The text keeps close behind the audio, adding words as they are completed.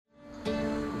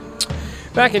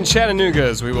Back in Chattanooga,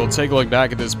 as we will take a look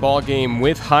back at this ball game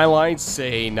with highlights.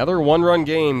 Another one-run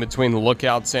game between the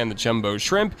Lookouts and the Jumbo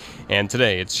Shrimp. And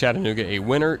today, it's Chattanooga a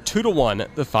winner,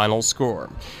 2-1, the final score.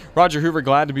 Roger Hoover,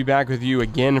 glad to be back with you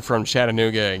again from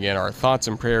Chattanooga. Again, our thoughts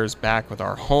and prayers back with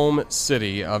our home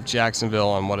city of Jacksonville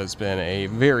on what has been a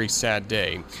very sad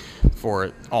day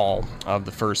for all of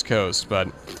the First Coast. But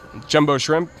Jumbo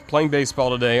Shrimp playing baseball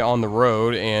today on the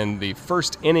road, and the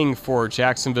first inning for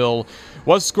Jacksonville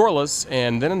was scoreless,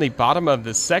 and then in the bottom of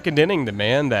the second inning, the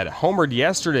man that homered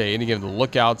yesterday to give the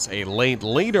Lookouts a late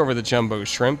lead over the Jumbo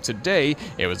Shrimp, today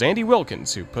it was Andy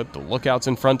Wilkins who put the Lookouts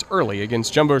in front early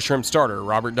against Jumbo Shrimp starter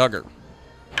Robert Duggar.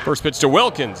 First pitch to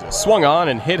Wilkins, swung on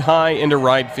and hit high into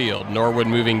right field. Norwood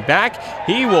moving back.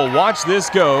 He will watch this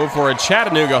go for a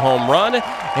Chattanooga home run.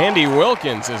 Andy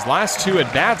Wilkins, his last two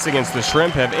at-bats against the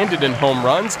Shrimp have ended in home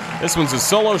runs. This one's a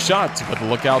solo shot to put the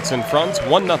Lookouts in front,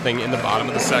 1-0 in the bottom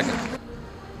of the second.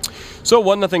 So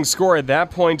 1-0 score at that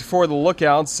point for the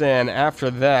Lookouts, and after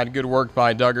that, good work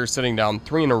by Duggar, sitting down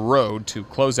 3 in a row to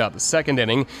close out the second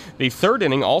inning. The third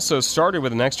inning also started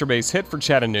with an extra base hit for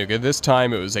Chattanooga. This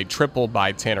time it was a triple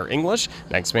by Tanner English.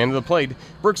 Next man to the plate,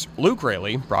 Luke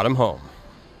Raley brought him home.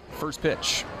 First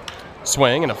pitch.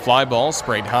 Swing and a fly ball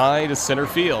sprayed high to center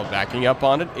field. Backing up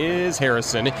on it is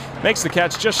Harrison. Makes the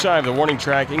catch just shy of the warning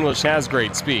track. English has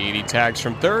great speed. He tags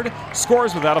from third,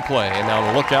 scores without a play, and now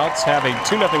the Lookouts have a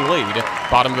 2-0 lead,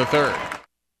 bottom of the third.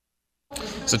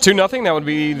 So 2-0, that would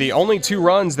be the only 2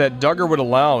 runs that Duggar would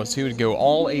allow, as he would go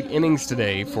all 8 innings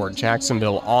today for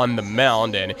Jacksonville on the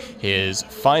mound, and his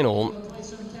final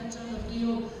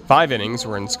 5 innings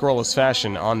were in scoreless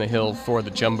fashion on the hill for the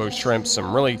Jumbo Shrimp.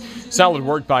 Some really solid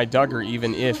work by Duggar,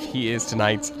 even if he is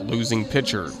tonight's losing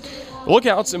pitcher. The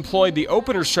Lookouts employed the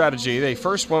opener strategy. They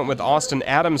first went with Austin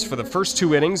Adams for the first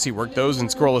 2 innings. He worked those in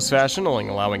scoreless fashion, only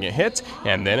allowing a hit.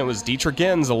 And then it was Dietrich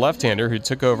Enns, a left-hander, who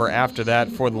took over after that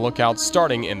for the Lookouts,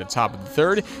 starting in the top of the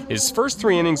third. His first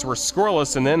 3 innings were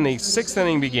scoreless, and then the 6th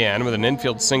inning began with an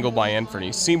infield single by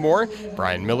Anthony Seymour.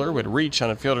 Brian Miller would reach on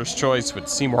a fielder's choice with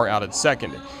Seymour out at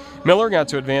second. Miller got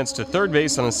to advance to third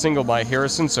base on a single by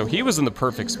Harrison, so he was in the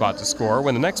perfect spot to score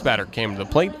when the next batter came to the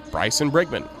plate, Bryson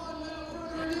Brigman.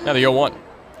 Now the 0-1.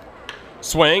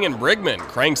 Swing, and Brigman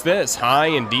cranks this high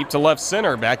and deep to left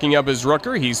center. Backing up his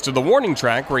rooker, he's to the warning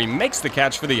track where he makes the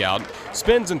catch for the out,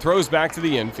 spins and throws back to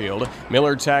the infield.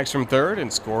 Miller tags from third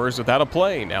and scores without a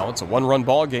play. Now it's a 1-run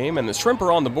ball game, and the Shrimp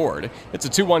are on the board. It's a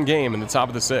 2-1 game in the top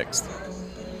of the 6th.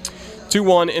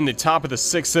 2-1 in the top of the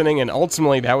 6th inning, and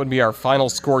ultimately that would be our final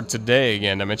score today.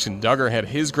 Again, I mentioned Duggar had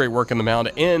his great work on the mound.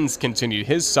 Enns continued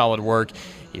his solid work.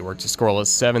 He worked a scoreless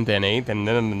 7th and 8th, and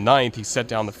then in the 9th, he set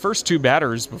down the first 2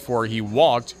 batters before he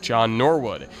walked John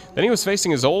Norwood. Then he was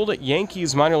facing his old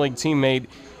Yankees minor league teammate,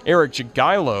 Eric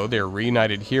Jagielo. They're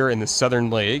reunited here in the Southern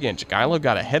League, and Jagielo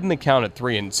got ahead in the count at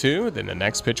 3-2. Then the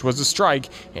next pitch was a strike,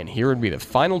 and here would be the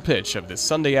final pitch of this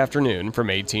Sunday afternoon from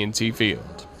AT&T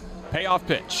Field. Payoff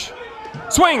pitch.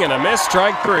 Swing and a miss,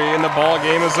 strike 3, and the ball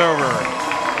game is over.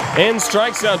 And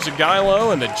strikes out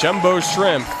Jagielo, and the Jumbo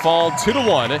Shrimp fall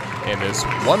 2-1 in this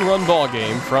 1-run ball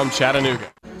game from Chattanooga.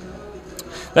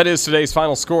 That is today's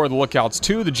final score. The Lookouts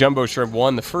 2, the Jumbo Shrimp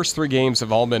 1. The first 3 games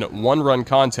have all been 1-run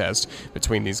contests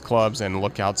between these clubs, and the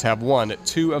Lookouts have won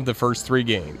 2 of the first 3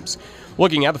 games.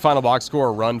 Looking at the final box score,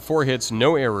 a run, 4 hits,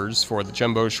 no errors for the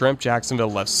Jumbo Shrimp. Jacksonville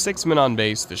left 6 men on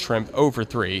base. The Shrimp 0 for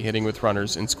 3, hitting with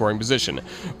runners in scoring position.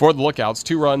 For the Lookouts,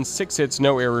 2 runs, 6 hits,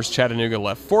 no errors. Chattanooga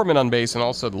left 4 men on base, and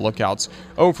also the Lookouts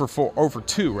 0 for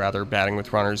 2, batting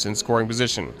with runners in scoring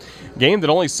position. Game that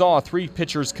only saw 3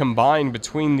 pitchers combined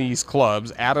between these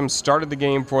clubs. Adams started the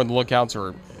game for the Lookouts,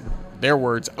 or their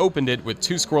words, opened it with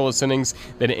 2 scoreless innings.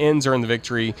 Then Enns earned the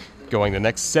victory, going the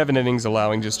next 7 innings,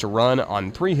 allowing just a run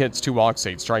on 3 hits, 2 walks,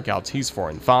 8 strikeouts. He's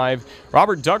 4-5.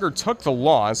 Robert Duggar took the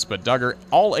loss, but Duggar,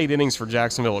 all 8 innings for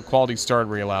Jacksonville, a quality start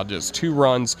where he allowed just 2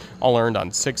 runs, all earned on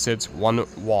 6 hits, 1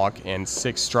 walk, and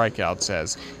 6 strikeouts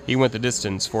as he went the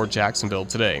distance for Jacksonville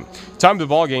today. Time of the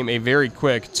ball game, a very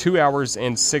quick 2 hours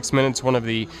and 6 minutes, one of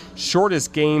the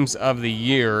shortest games of the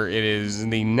year. It is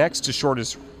the next to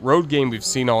shortest road game we've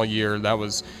seen all year. That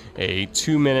was a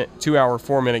 2 hour,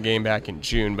 4 minute game back in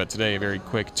June, but today a very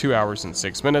quick 2 hours and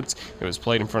 6 minutes. It was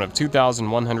played in front of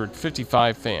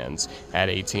 2,155 fans at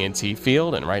AT&T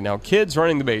Field, and right now kids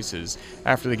running the bases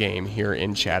after the game here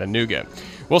in Chattanooga.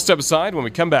 We'll step aside. When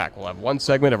we come back, we'll have one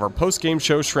segment of our post-game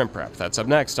show, Shrimp Prep. That's up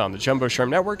next on the Jumbo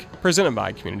Shrimp Network, presented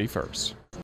by Community First.